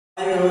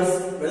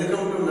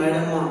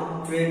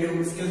Creative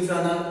skills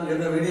channel. ఈ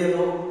యొక్క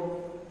వీడియోలో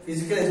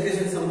ఫిజికల్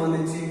ఎడ్యుకేషన్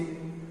సంబంధించి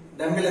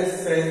డంబెల్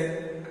ఎక్సర్సైజ్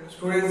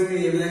స్టూడెంట్స్ కి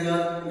ఏ విధంగా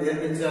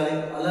నేర్పించాలి,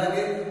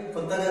 అలాగే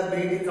కొత్తగా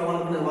పీటీ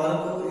కావాలనుకునే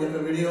వారికి ఈ యొక్క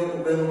వీడియో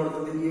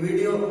ఉపయోగపడుతుంది. ఈ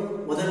వీడియో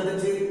మొదటి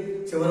నుంచి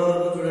చివరి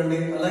వరకు చూడండి.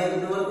 అలాగే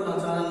ఇప్పటి వరకు నా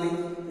ఛానల్ ని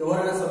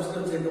ఎవరైనా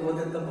సబ్స్క్రైబ్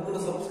చేయకపోతే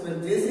తప్పకుండా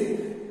సబ్స్క్రైబ్ చేసి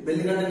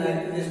బెల్ గంటని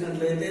యాక్టివ్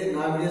చేసినట్లయితే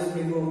నా వీడియోస్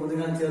మీకు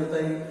ముందుగా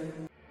చేరుతాయి.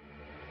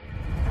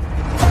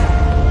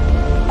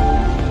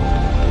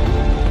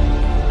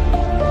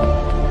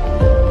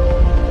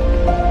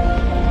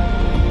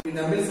 ఈ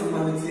డంబెల్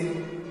సంబంధించి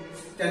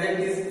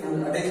స్టాండర్డ్స్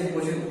అండ్ అటెన్షన్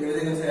పొజిషన్ ఏ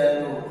విధంగా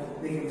చేయాలో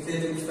మీకు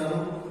చూపిస్తాను.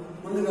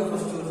 ముందుగా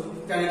first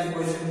standard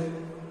position.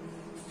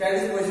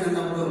 Standard position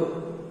అన్నప్పుడు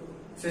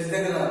చెస్ట్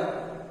దగ్గర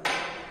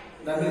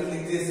డంబెల్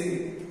క్లిక్ చేసి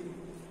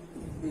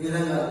ఈ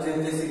విధంగా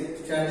చేంజ్ చేసి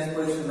స్టాండర్డ్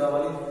పొజిషన్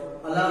రావాలి.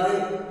 అలాగే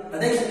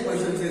అటెన్షన్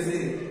పొజిషన్ చేసి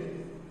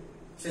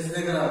చెస్ట్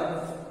దగ్గర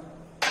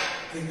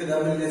క్లిక్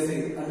డంబెల్ చేసి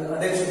అండ్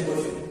అటెన్షన్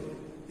పొజిషన్.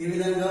 ఈ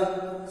విధంగా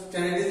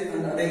స్టాండర్డ్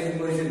అండ్ అటెన్షన్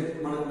పొజిషన్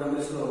మనకు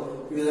డంబెల్స్ లో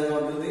ఈ విధంగా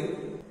ఉంటుంది.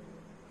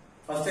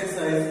 First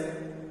exercise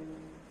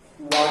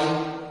 1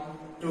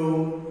 2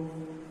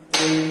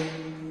 3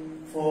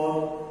 4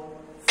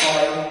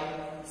 5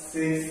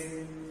 6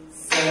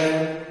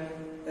 7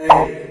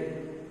 8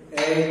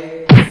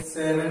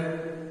 7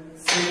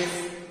 6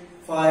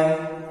 5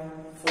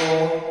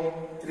 4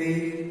 3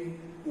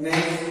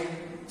 next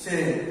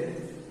chain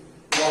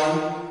 1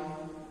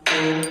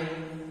 2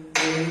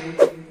 3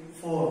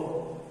 4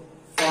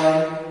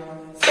 5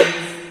 6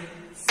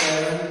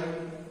 7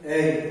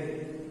 8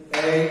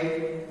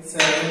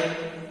 7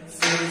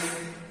 6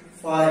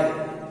 5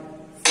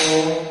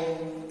 4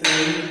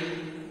 3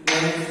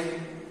 next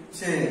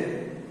chain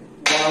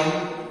 1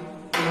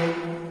 2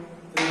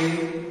 3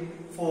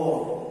 4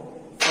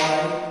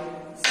 5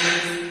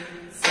 6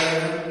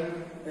 7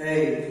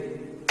 8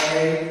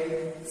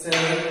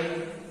 7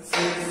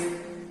 6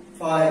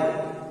 5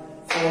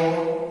 4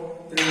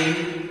 3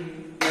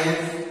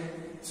 next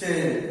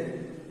chain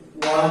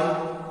 1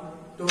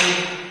 2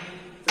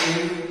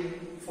 3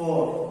 4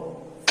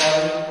 5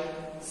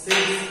 6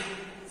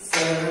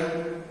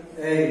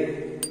 7 8 7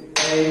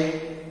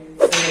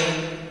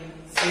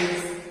 6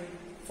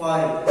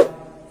 5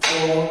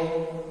 4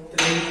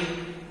 3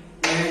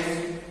 next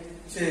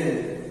chain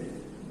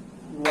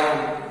 1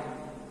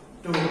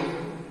 2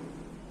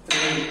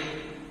 3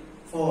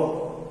 4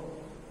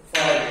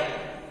 5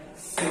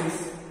 6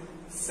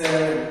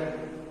 7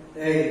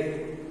 8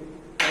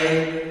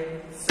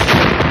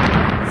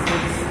 7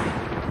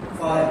 6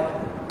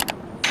 5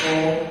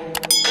 4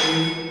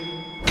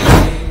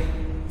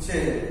 3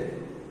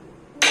 chain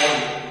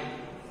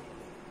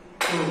 1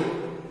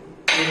 2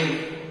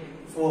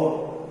 3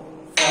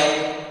 4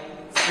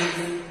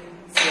 5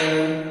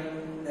 6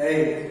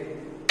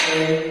 7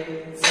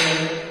 8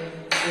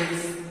 7 6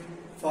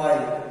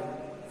 5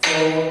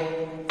 4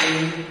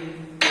 3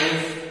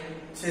 next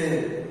chain 1 2 3 4 5 6 7 8 7 6 5 4 3 next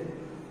chain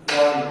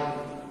 1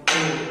 2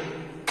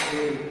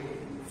 3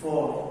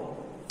 4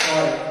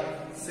 5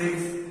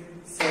 6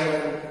 7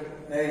 8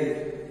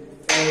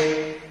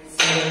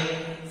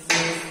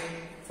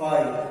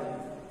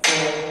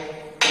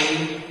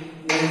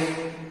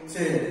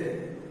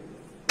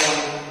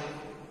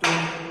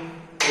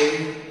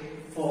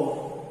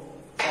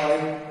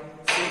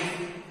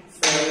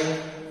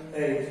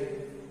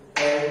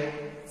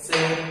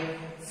 7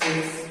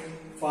 6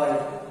 5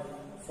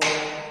 4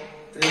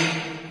 3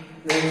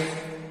 next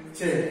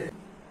chain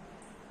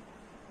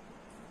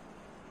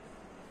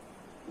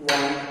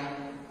 1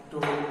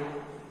 2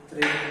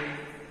 3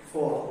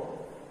 4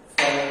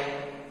 5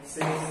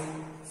 6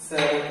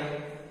 7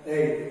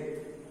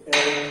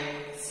 8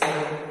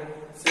 7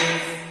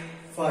 6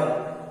 5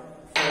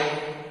 4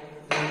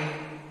 3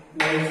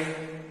 next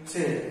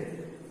chain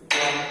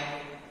 1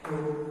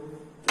 2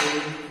 3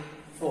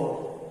 4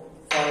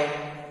 5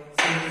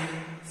 6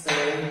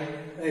 7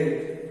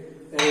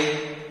 8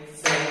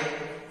 7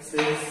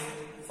 6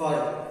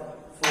 5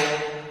 4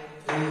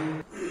 3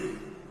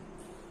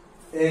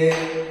 1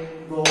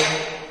 2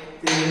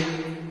 3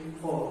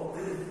 4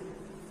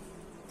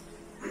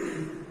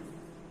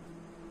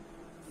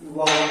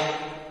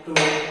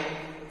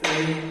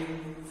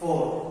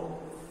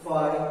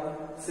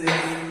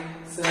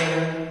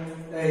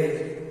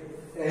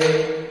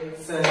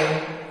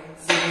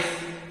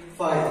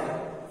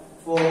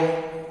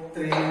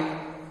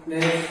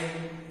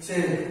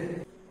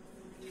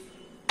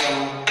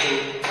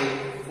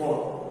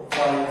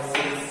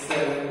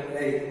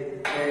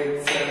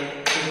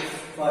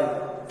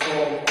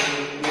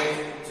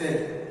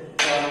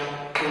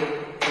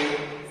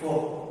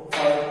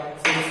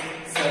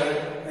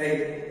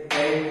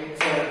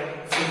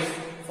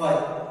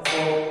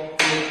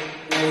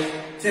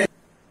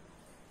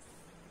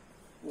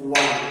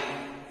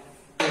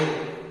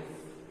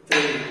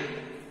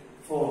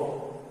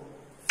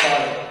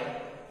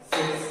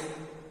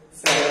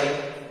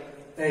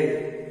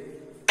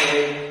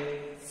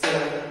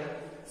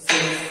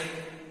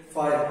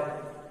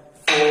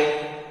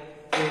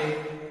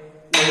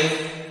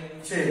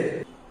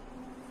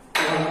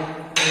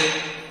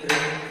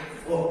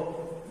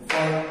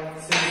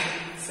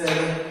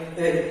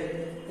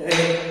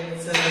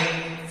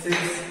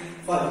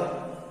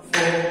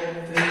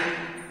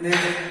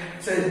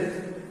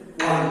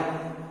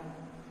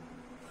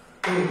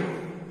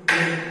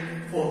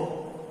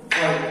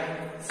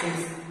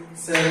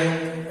 7,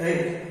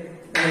 8,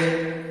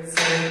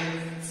 7,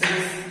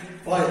 6,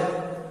 5,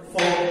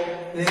 4,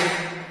 8,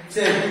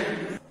 10.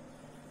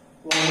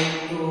 1,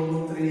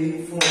 2,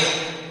 3, 4,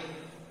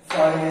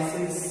 5,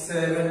 6,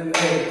 7,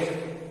 8,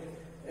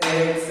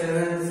 8,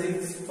 7,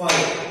 6,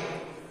 5,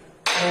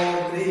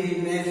 4, 3,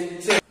 next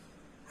 10.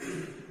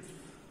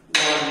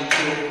 1,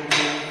 2,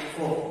 3,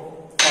 4,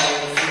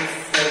 5, 6,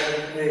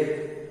 7, 8,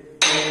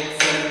 8,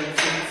 7,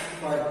 6,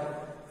 5,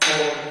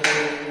 4,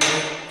 3,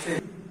 next 10.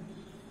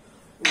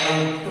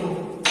 1, 2,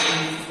 3,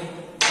 4,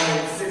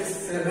 5, 6,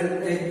 7,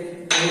 8,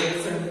 8,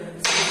 7,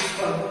 6,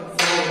 5,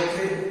 4,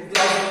 3,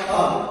 class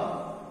all.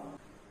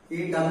 ఈ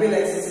dumbbell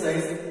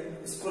exercise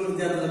school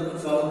విద్యార్థులకు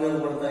చాలా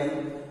ఉపయోగపడతాయి.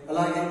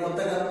 అలాగే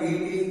కొత్తగా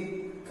పీటీ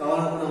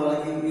కావాలనుకున్న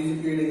వాళ్ళకి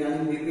పీజీపీడీ కానీ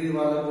బీపీడీ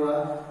వాళ్ళకు కూడా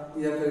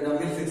ఈ యొక్క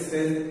డంబెల్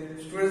ఎక్సర్సైజ్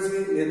స్టూడెంట్స్ కి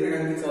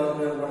నేర్పించడానికి చాలా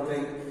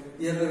ఉపయోగపడతాయి.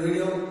 ఈ యొక్క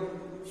వీడియో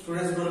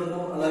స్టూడెంట్స్ వరకు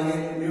అలాగే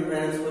న్యూ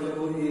పేరెంట్స్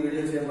వరకు ఈ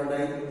వీడియో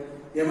చేయబడ్డాయి.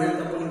 ఏమైనా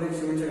తప్పులుంటే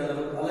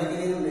క్షమించగలరు. అలాగే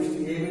నేను నెక్స్ట్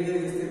ఏ వీడియో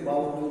ఇస్తే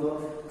బాగుంటుందో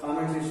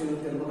కామెంట్ సెక్షన్లో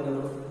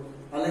తెలుపగలరు.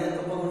 అలాగే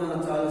తప్పకుండా నా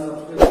ఛానల్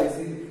సబ్స్క్రైబ్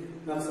చేసి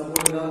నాకు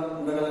సపోర్ట్ గా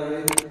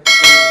ఉండగలరని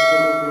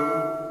కోరుకుంటున్నాను.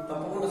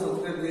 తప్పకుండా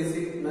సబ్స్క్రైబ్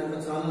చేసి నా యొక్క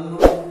ఛానల్ను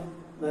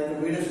నా యొక్క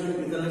వీడియోస్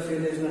ఇతరులకు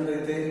షేర్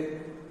చేసినట్లయితే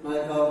నా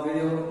యొక్క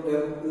వీడియో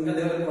ఇంకా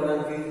డెవలప్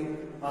అవ్వడానికి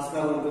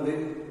ఆస్కారం ఉంటుంది.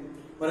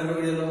 మరొక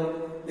వీడియోలో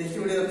నెక్స్ట్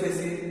వీడియో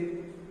వచ్చేసి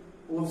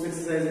ఊప్స్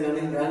ఎక్సర్సైజ్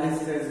కానీ బ్యాండ్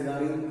ఎక్సర్సైజ్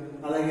కానీ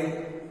అలాగే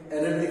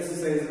ఎనర్జీ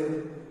ఎక్సర్సైజ్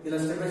ఇలా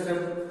స్టెప్ బై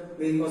స్టెప్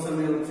మీకోసం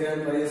మేము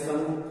చేయడానికి ట్రై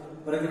చేస్తాము.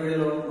 మరొక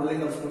వీడియోలో మళ్ళీ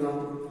కలుసుకుందాం.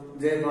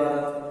 జై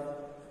భారత్,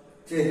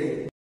 జై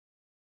హింద్.